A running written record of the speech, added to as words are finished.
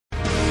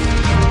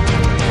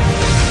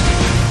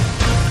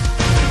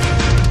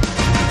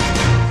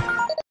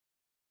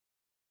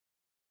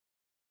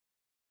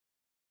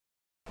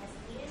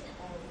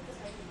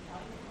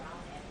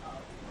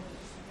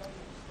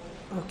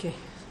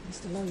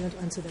Mr. Lau, you want to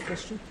answer that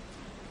question?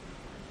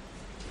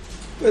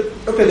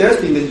 Okay, there's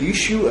been an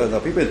issue,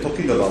 and people are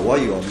talking about why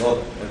you are not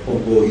at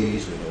Punggol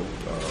East,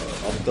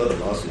 after the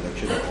last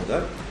election and all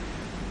that.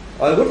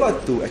 I would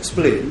like to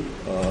explain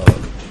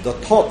the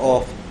thought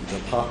of the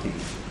party.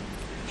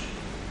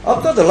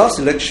 After the last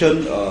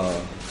election,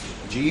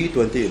 GE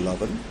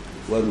 2011,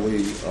 when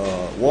we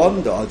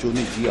won the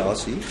Aljunied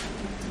GRC,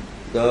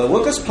 the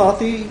Workers'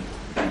 Party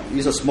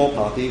is a small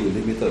party with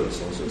limited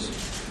resources.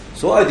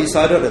 So I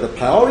decided that the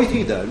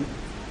priority then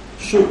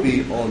should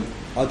be on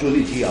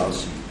Aljunied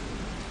GRC.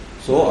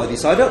 So I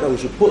decided that we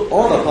should put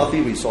all the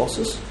party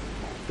resources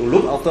to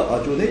look after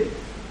Aljunied,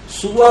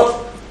 sue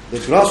out the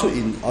grassroots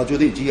in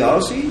Aljunied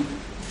GRC,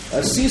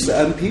 assist the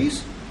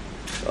MPs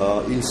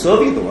in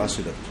serving the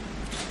residents.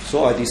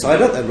 So I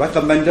decided and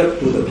recommended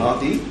to the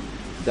party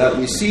that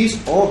we cease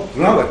all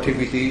ground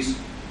activities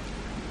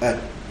at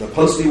the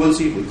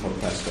constituency we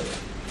contested.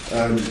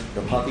 And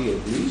the party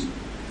agrees.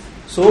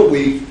 So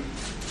we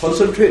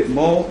concentrate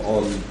more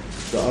on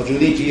the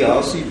Aljunied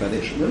GRC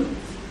management,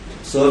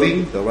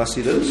 serving the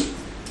residents.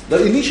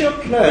 The initial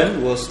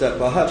plan was that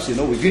perhaps,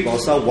 we give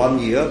ourselves 1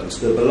 year to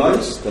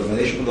stabilize the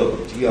management of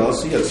the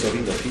GRC and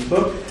serving the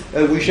people,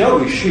 and we shall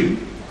resume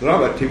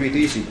ground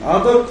activities in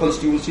other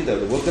constituencies that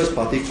the Workers'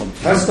 Party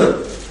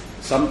contested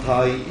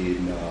sometime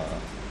in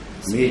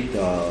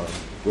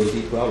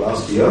mid-2012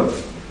 last year.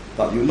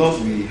 But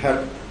we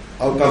had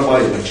outcome by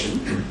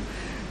election.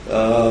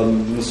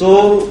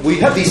 So we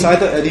have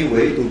decided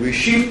anyway to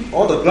resume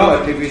all the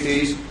ground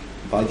activities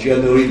by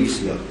January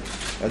this year.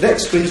 And that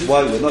explains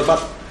why we're not.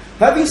 But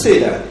having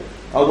said that,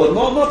 our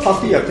normal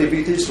party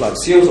activities like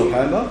sales of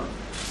hammer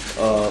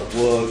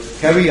were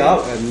carried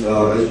out and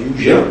as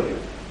usual.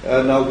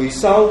 And we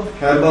sell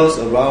hammers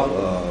around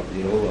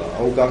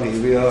Hougang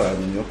area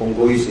and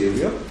Punggol East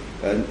area.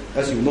 And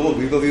as you know,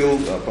 Riverview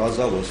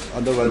Plaza was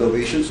under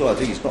renovation, so I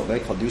think it's not very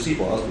conducive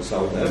for us to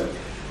sell there.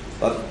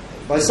 But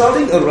by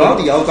selling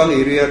around the Hougang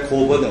area,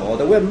 Coburn and all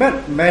that, we have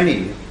met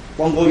many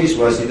Punggol East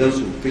residents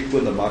who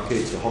frequent the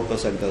markets, the hawker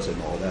centers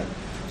and all that.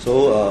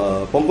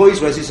 So Punggol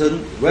East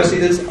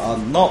residents are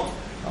not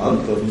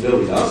unfamiliar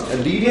with us.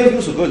 And Lydia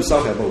used to go and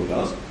sell hammer with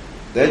us.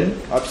 Then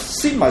I've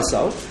seen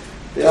myself,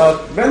 there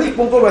are many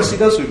Punggol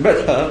residents who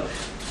met her,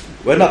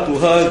 went up to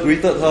her,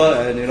 greeted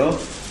her, and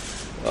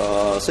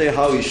say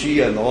how is she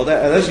and all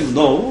that. And as you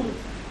know,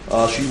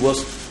 she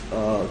was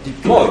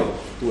deployed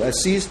to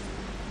assist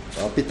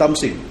Pitam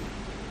Singh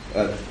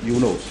at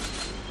UNOS.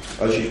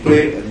 And she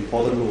played an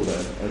important role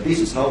there. And this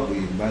is how we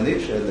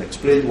managed and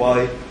explained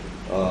why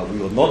we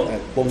were not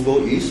at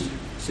Punggol East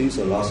since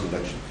the last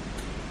election.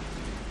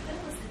 When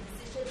was the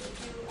decision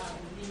to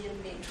do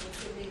made? Was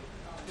it made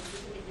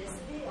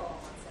yesterday or on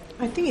Saturday?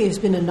 I think it's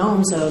been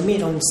announced,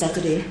 made on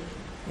Saturday.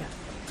 Yeah.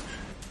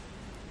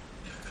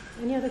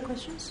 Any other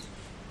questions?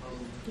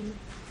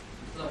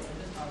 So I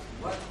just ask,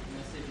 what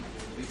message is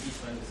the VP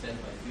trying to send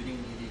by building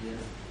Lydia,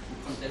 who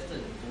contested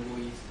in Punggol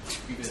East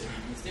previously,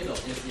 instead of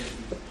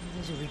SCMP?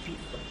 Let's repeat.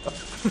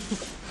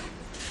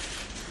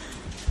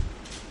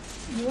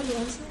 You want to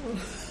answer?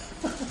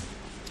 I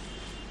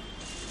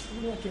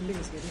don't know what Kim Ling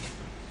is getting.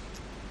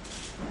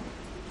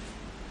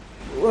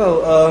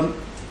 Well,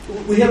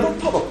 we have not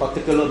thought of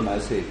particular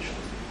message,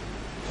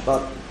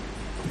 but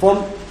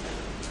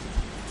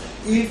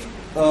if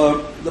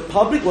the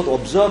public would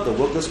observe the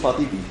Workers'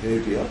 Party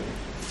behavior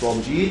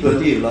from GE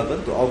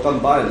 2011 to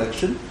Hougang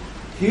by-election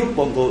till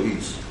Punggol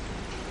East,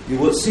 you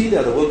would see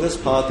that the Workers'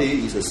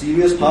 Party is a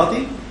serious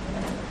party.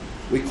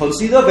 We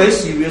consider very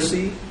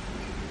seriously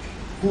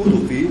who to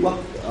field,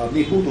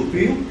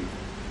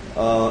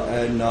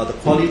 and the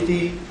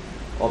quality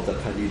of the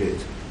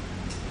candidate.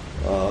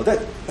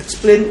 That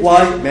explains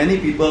why many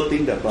people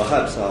think that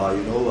perhaps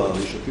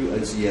we should field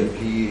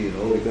NCMP,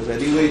 because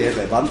anyway they have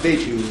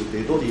advantage.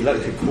 They don't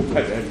elect, they go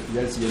back and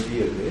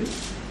NCMP again.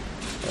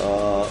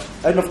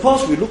 And of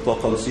course we look for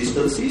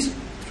consistencies,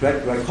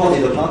 track record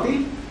in the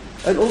party,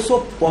 and also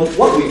from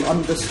what we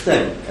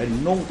understand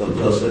and know the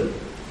person.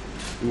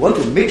 We want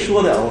to make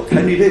sure that our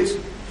candidates,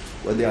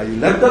 when they are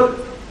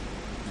elected,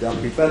 they are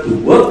prepared to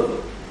work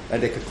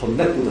and they can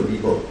connect to the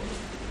people.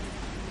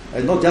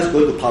 And not just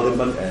go to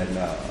parliament and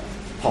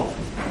talk.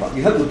 But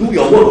you have to do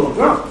your work on the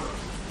ground.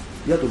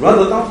 You have to run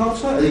the town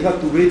council and you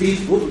have to really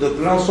go to the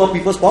ground, solve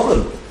people's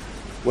problems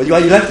when you are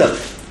elected.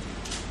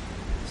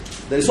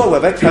 That is why we're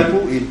very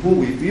careful in who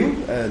we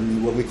view,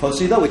 and when we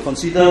consider a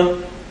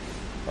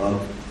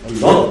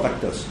lot of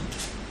factors.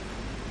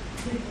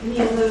 Any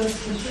other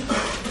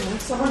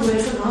questions? Someone who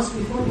hasn't asked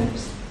before,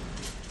 perhaps?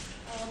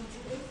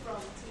 Today from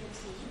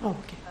TNT. Oh,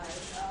 okay.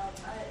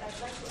 I'd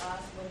like to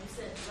ask, when you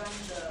said run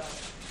the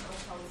town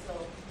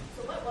council, so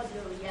what was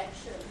your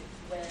reaction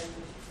when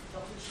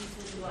Dr. Chee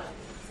Soon-Yuan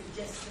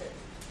suggested,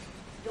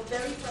 your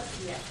very first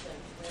reaction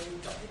when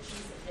Dr.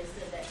 Chee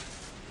suggested that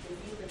they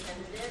be the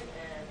candidate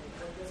and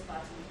Workers'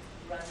 Party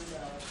run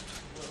the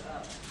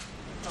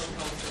town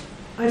council?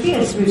 I think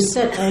as we've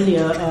said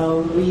earlier,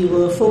 we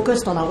were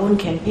focused on our own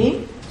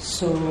campaign,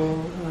 so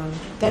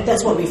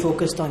that's what we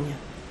focused on, yeah.